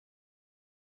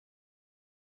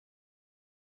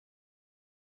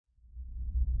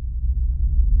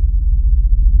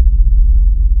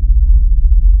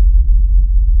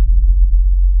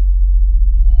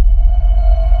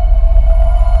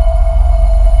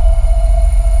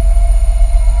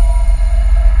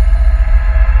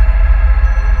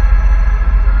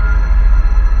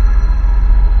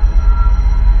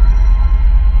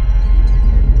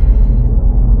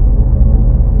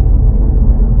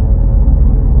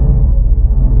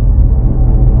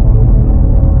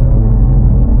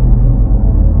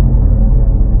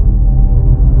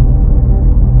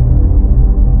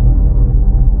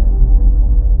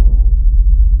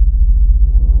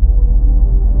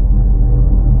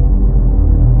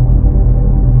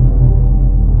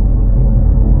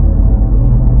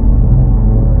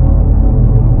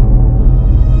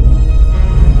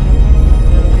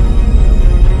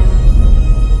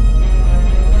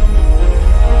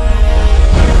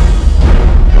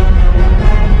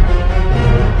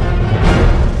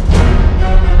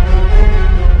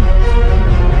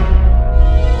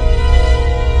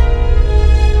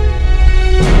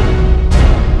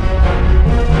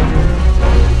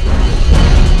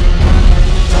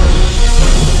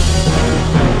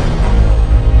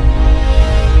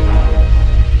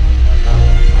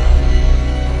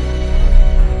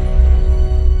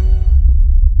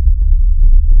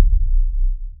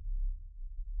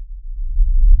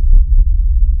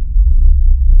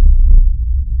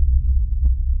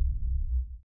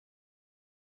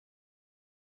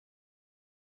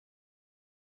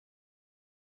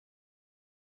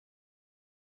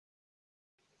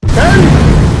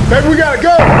Baby, we gotta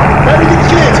go! Baby, get the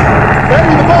kids!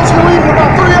 Baby, the boat's gonna leave in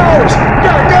about 3 hours! We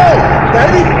gotta go!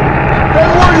 Baby!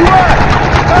 Baby, where you at?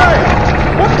 Hey!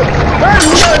 What the? Baby,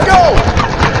 we gotta go!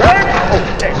 Baby! Oh,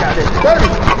 dang, goddamn. Baby!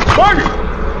 Baby!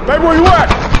 Baby, where you at?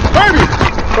 Baby!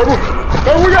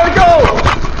 Baby, we gotta go!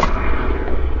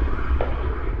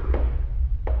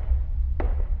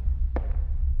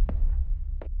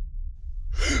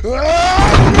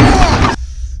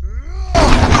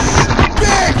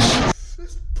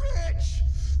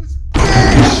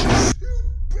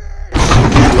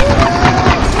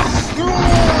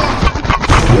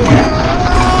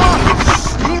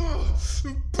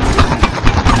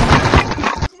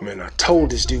 Man, I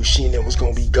told this dude Sheena was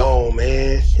gonna be gone,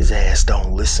 man. His ass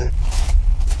don't listen.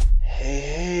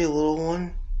 Hey, little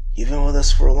one. You've been with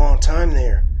us for a long time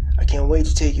there. I can't wait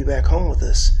to take you back home with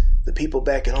us. The people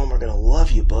back at home are gonna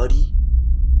love you, buddy.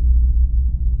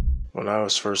 When I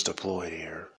was first deployed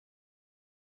here,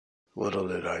 little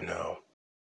did I know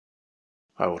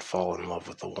I would fall in love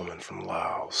with a woman from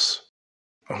Laos.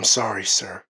 I'm sorry,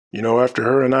 sir. You know, after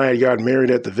her and I had gotten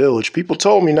married at the village, people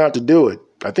told me not to do it.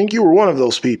 I think you were one of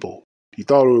those people. You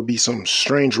thought it would be some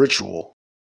strange ritual.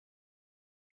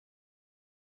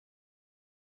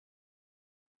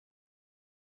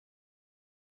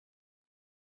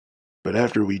 But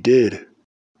after we did,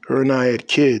 her and I had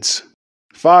kids.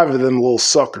 5 of them little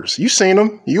suckers. You seen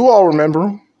them. You all remember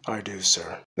them. I do,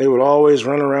 sir. They would always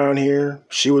run around here.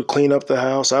 She would clean up the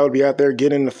house. I would be out there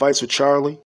getting into fights with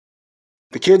Charlie.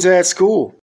 The kids had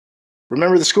school.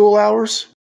 Remember the school hours?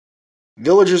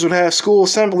 Villagers would have school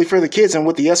assembly for the kids, and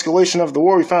with the escalation of the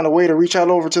war, we found a way to reach out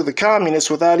over to the communists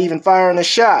without even firing a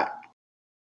shot.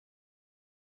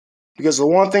 Because the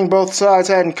one thing both sides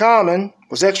had in common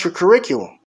was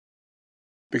extracurriculum.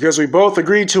 Because we both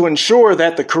agreed to ensure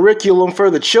that the curriculum for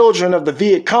the children of the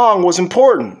Viet Cong was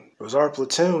important. It was our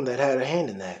platoon that had a hand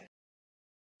in that.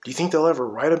 Do you think they'll ever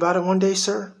write about it one day,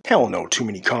 sir? Hell no, too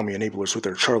many commie enablers with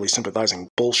their Charlie sympathizing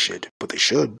bullshit, but they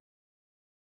should.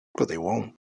 But they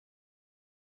won't.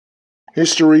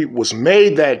 History was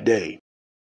made that day.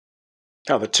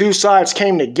 How the two sides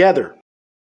came together.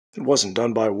 It wasn't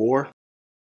done by war. It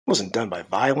wasn't done by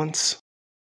violence.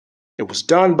 It was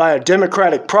done by a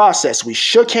democratic process. We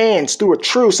shook hands through a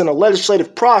truce in a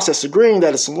legislative process, agreeing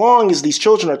that as long as these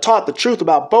children are taught the truth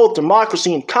about both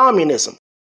democracy and communism,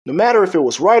 no matter if it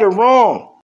was right or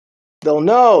wrong, they'll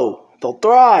know, they'll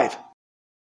thrive.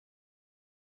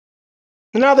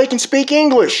 And now they can speak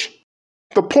English.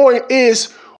 The point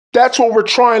is, that's what we're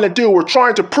trying to do. We're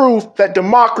trying to prove that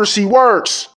democracy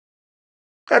works.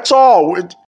 That's all.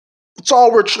 That's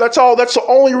the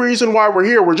only reason why we're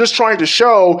here. We're just trying to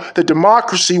show that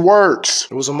democracy works.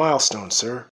 It was a milestone,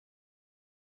 sir.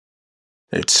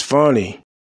 It's funny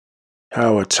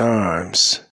how at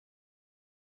times,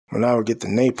 when I would get the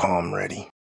napalm ready,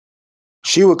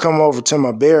 she would come over to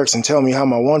my barracks and tell me how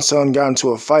my one son got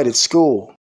into a fight at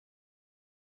school,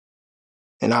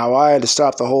 and how I had to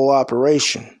stop the whole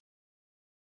operation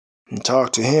and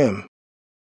talk to him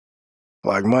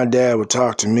like my dad would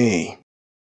talk to me.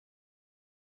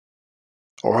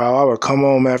 Or how I would come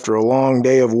home after a long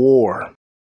day of war.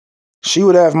 She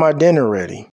would have my dinner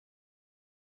ready.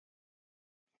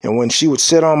 And when she would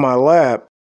sit on my lap,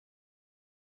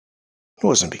 it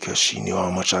wasn't because she knew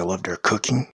how much I loved her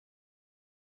cooking.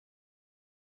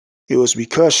 It was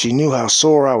because she knew how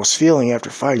sore I was feeling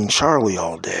after fighting Charlie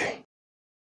all day.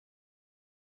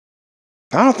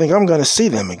 I don't think I'm going to see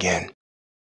them again.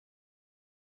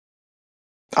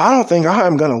 I don't think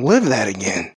I'm going to live that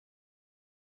again.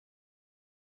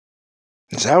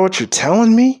 Is that what you're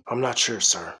telling me? I'm not sure,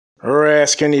 sir. Her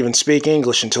ass couldn't even speak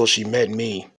English until she met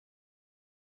me.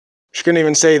 She couldn't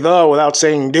even say the without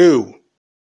saying do.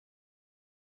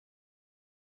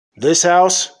 This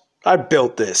house, I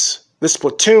built this. This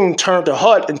platoon turned a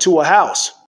hut into a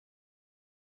house.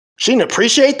 She didn't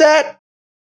appreciate that?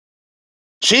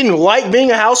 She didn't like being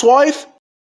a housewife?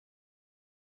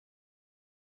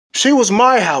 She was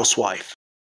my housewife.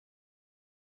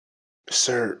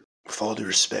 Sir, with all due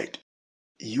respect,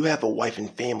 you have a wife and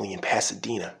family in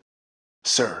Pasadena.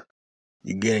 Sir,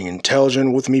 you getting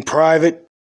intelligent with me, Private?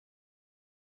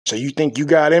 So you think you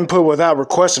got input without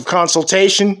request of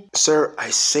consultation? Sir, I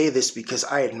say this because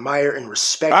I admire and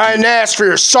respect you. I didn't ask for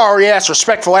your sorry-ass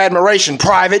respectful admiration,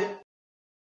 Private.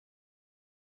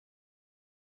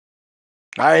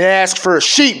 I didn't ask for a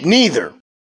sheep, neither.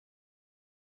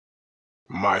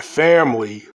 My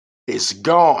family is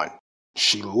gone.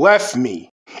 She left me.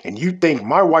 And you think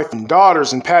my wife and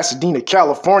daughters in Pasadena,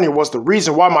 California was the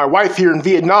reason why my wife here in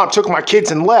Vietnam took my kids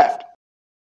and left.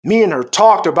 Me and her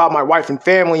talked about my wife and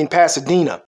family in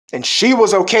Pasadena, and she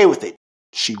was okay with it.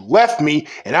 She left me,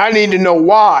 and I need to know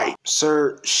why.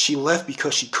 Sir, she left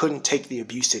because she couldn't take the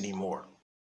abuse anymore.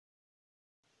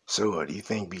 So what, do you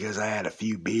think because I had a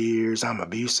few beers, I'm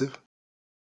abusive?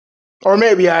 Or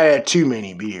maybe I had too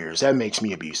many beers. That makes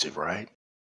me abusive, right?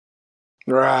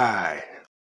 Right.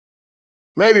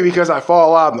 Maybe because I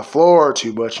fall out on the floor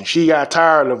too much and she got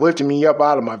tired of lifting me up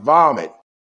out of my vomit.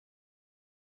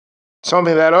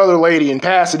 Something that other lady in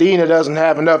Pasadena doesn't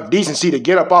have enough decency to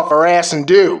get up off her ass and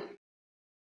do.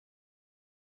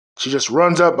 She just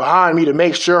runs up behind me to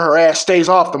make sure her ass stays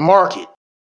off the market.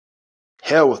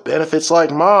 Hell, with benefits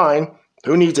like mine,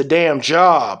 who needs a damn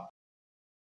job?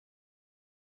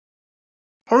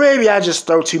 Or maybe I just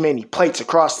throw too many plates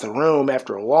across the room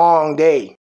after a long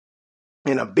day,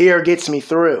 and a beer gets me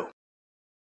through.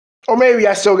 Or maybe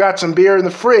I still got some beer in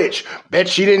the fridge. Bet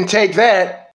she didn't take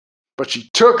that. But she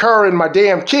took her and my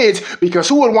damn kids, because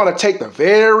who would want to take the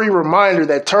very reminder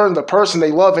that turned the person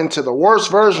they love into the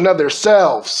worst version of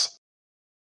themselves?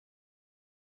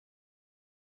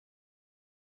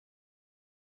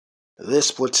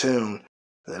 This platoon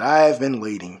that I have been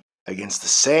leading against the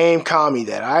same commie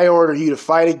that I order you to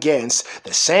fight against,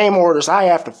 the same orders I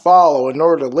have to follow in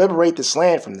order to liberate this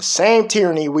land from the same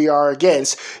tyranny we are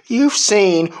against. You've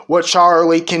seen what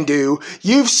Charlie can do.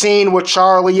 You've seen what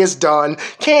Charlie has done.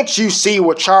 Can't you see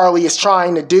what Charlie is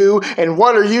trying to do? And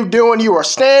what are you doing? You are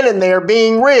standing there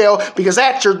being real because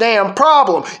that's your damn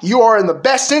problem. You are in the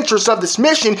best interest of this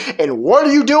mission, and what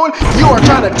are you doing? You are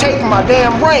trying to take my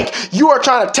damn rank. You are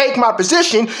trying to take my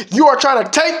position. You are trying to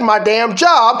take my damn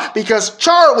job, because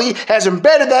Charlie has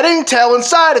embedded that intel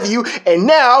inside of you, and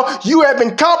now you have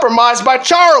been compromised by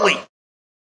Charlie.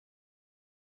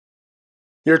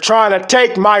 You're trying to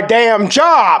take my damn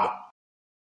job.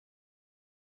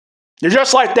 You're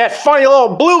just like that funny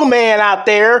little blue man out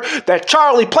there that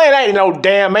Charlie played. That ain't no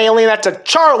damn alien. That's a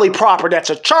Charlie property.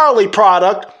 That's a Charlie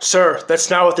product. Sir,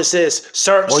 that's not what this is.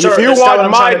 Sir, well, sir, if you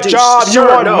want my job, you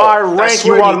want my rank,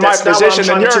 you want my position,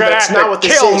 then you're going to have to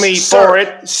kill me for it.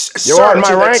 You want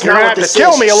my rank, you're going to have to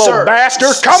kill me, you little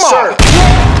bastard. Come on.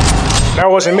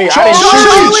 That wasn't me. I didn't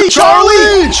shoot you.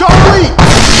 Charlie! Charlie!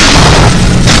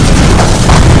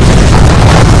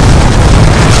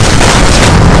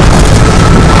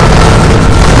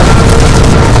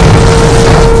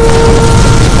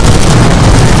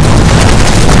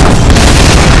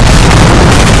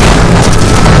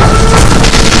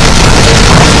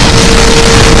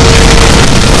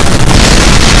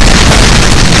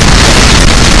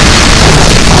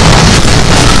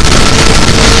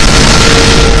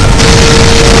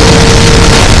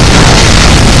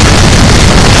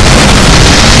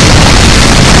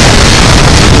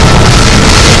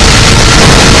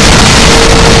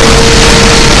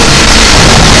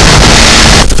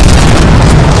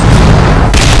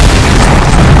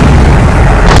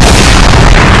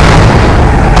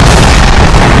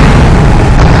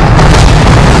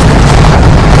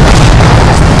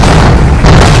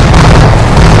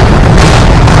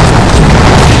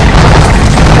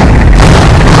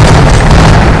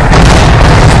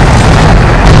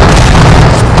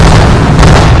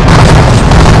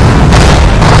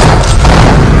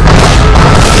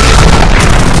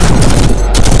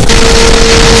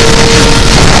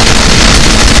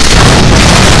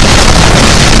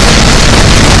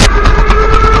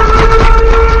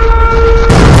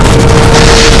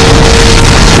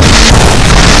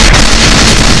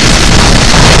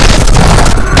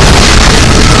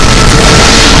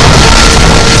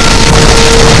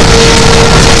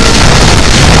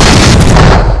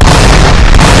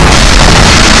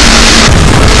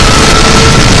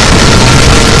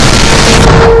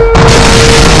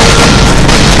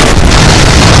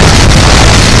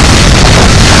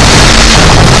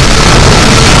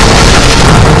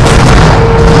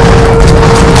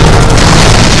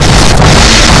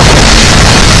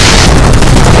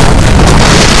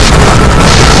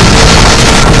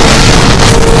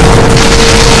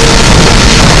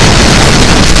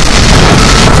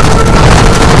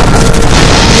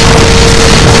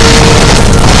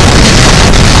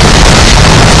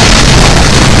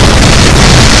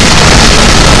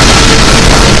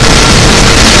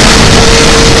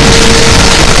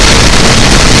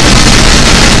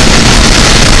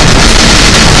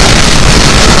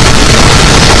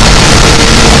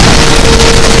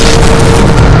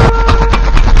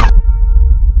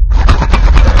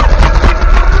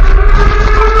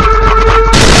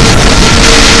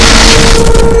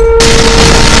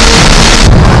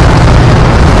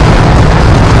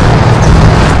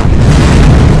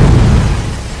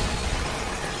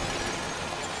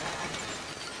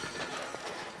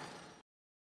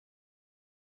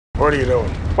 What are you doing?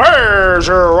 Where's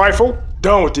your rifle?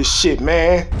 Done with this shit,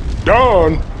 man.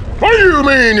 Done? What do you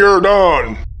mean you're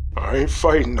done? I ain't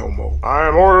fighting no more. I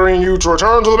am ordering you to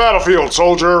return to the battlefield,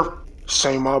 soldier. This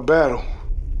ain't my battle.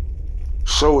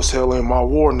 So as hell ain't my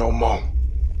war no more.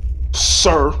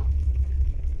 Sir,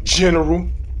 General,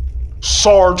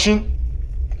 Sergeant,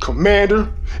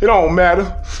 Commander, it don't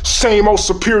matter. Same old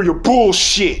superior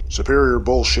bullshit. Superior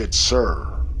bullshit, sir.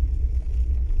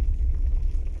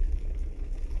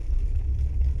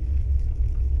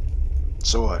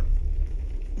 So what?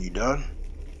 You done?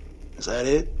 Is that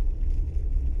it?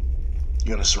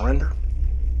 You gonna surrender?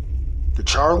 To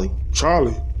Charlie?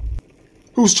 Charlie?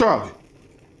 Who's Charlie?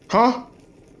 Huh?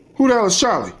 Who the hell is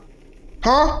Charlie?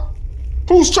 Huh?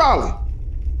 Who's Charlie?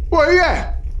 Where he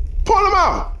at? Point him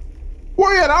out.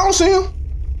 Where he at? I don't see him.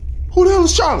 Who the hell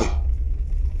is Charlie?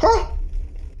 Huh?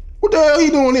 What the hell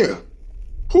he doing here?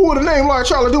 Who with a name like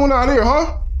Charlie doing out here,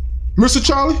 huh? Mr.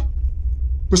 Charlie?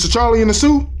 Mr. Charlie in the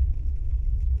suit?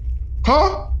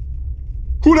 Huh?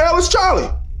 Who the hell is Charlie?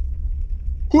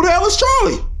 Who the hell is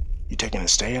Charlie? You taking a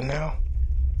stand now?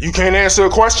 You can't answer a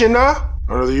question now?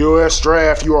 Under the U.S.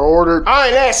 draft, you are ordered. I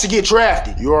ain't asked to get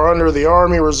drafted. You are under the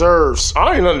Army Reserves.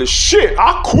 I ain't under shit.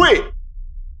 I quit.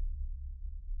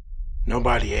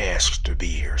 Nobody asked to be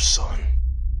here, son.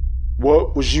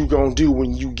 What was you gonna do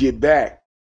when you get back?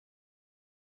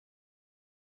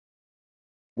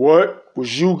 What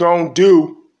was you gonna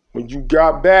do when you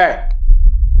got back?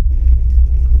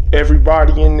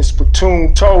 Everybody in this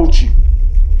platoon told you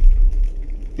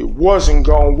it wasn't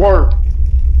gonna work.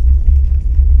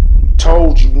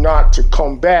 Told you not to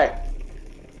come back,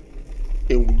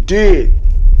 and we did.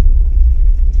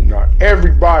 Now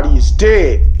everybody is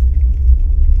dead.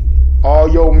 All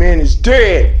your men is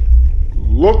dead.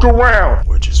 Look around.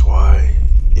 Which is why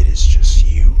it is just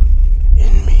you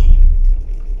and me.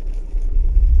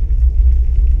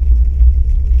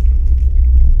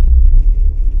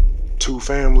 Two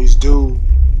families, dude.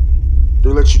 They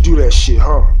let you do that shit,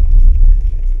 huh?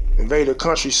 Invade a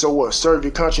country, so what? Serve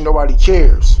your country, nobody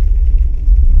cares.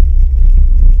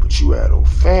 But you had a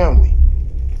family,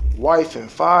 wife and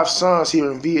 5 sons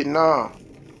here in Vietnam.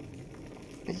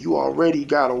 And you already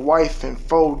got a wife and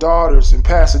 4 daughters in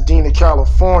Pasadena,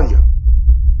 California.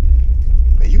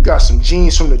 And you got some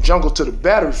genes from the jungle to the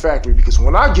battery factory, because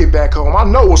when I get back home, I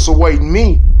know what's awaiting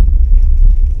me.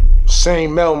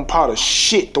 Same melting pot of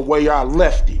shit the way I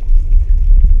left it.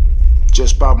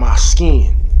 Just by my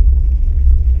skin.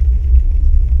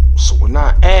 So when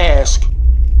I ask,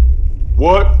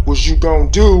 what was you gonna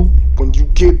do when you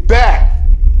get back?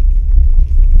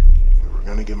 We're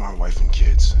gonna get my wife and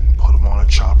kids and put them on a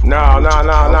chopper.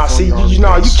 Nah. See, you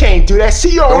can't do that. See,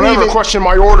 you don't even question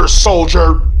my orders,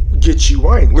 soldier. Get you,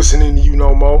 I ain't listening to you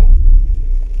no more.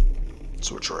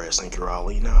 So what your ass think you're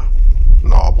Ali now?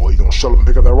 Nah, boy, you gonna shut up and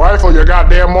pick up that rifle, you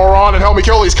goddamn moron, and help me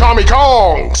kill these commie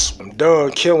kongs. I'm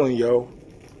done killing, yo.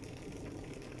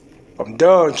 I'm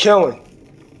done killing.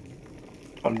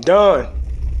 I'm done.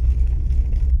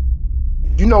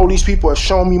 You know these people have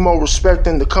shown me more respect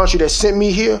than the country that sent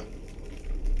me here?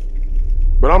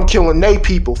 But I'm killing they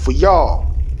people for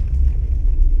y'all.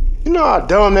 You know how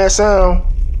dumb that sound?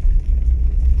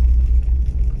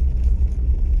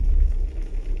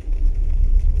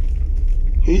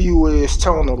 Here you is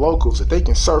telling the locals that they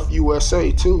can surf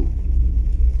USA too.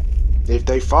 If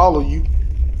they follow you.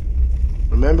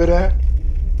 Remember that?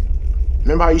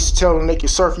 Remember how I used to tell them they can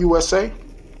surf USA?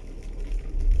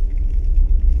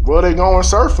 Well, they going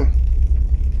surfing.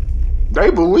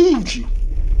 They believed you.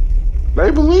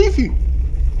 They believe you.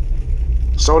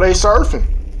 So they surfing.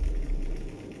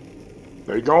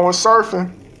 They going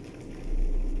surfing.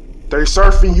 They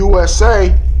surfing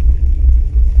USA.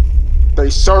 They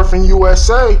surfing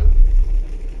USA.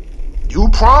 You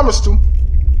promised them.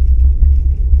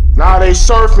 Now they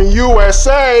surfing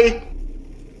USA.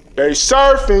 They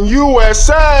surfing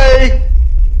USA.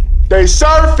 They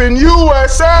surfing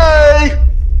USA.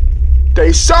 They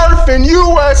surfing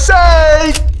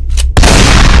USA.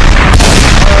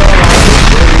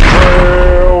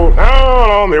 Down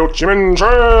on the Ho Chi Minh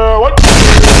Trail.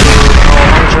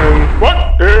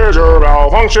 What is your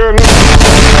malfunction?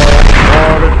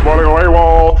 Wanna go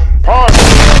AWOL?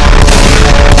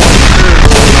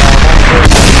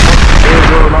 Is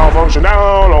your malfunction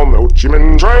down on the Ho Chi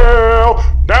Minh Trail?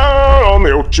 Down on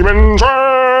the Ho Chi Minh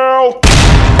Trail.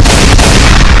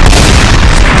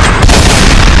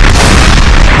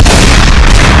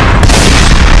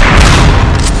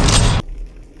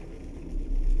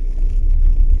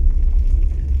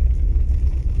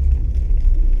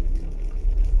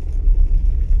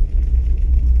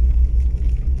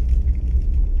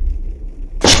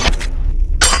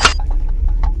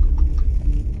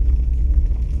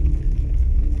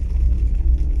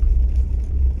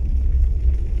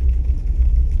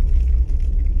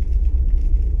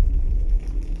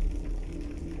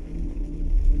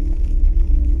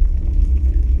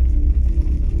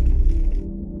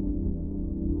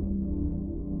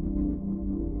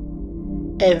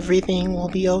 Everything will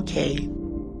be okay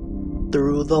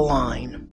through the line.